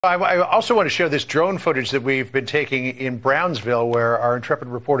I also want to show this drone footage that we've been taking in Brownsville, where our intrepid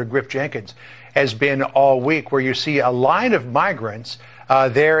reporter Griff Jenkins has been all week, where you see a line of migrants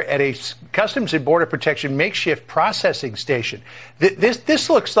there at a Customs and Border Protection makeshift processing station.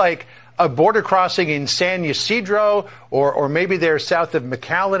 This looks like a border crossing in San Ysidro, or maybe they're south of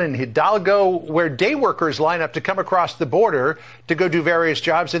McAllen and Hidalgo, where day workers line up to come across the border to go do various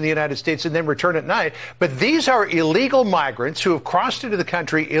jobs in the United States and then return at night. But these are illegal migrants who have crossed into the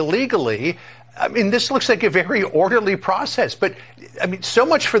country illegally. I mean, this looks like a very orderly process. But, I mean, so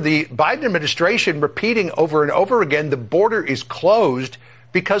much for the Biden administration repeating over and over again the border is closed,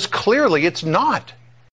 because clearly it's not.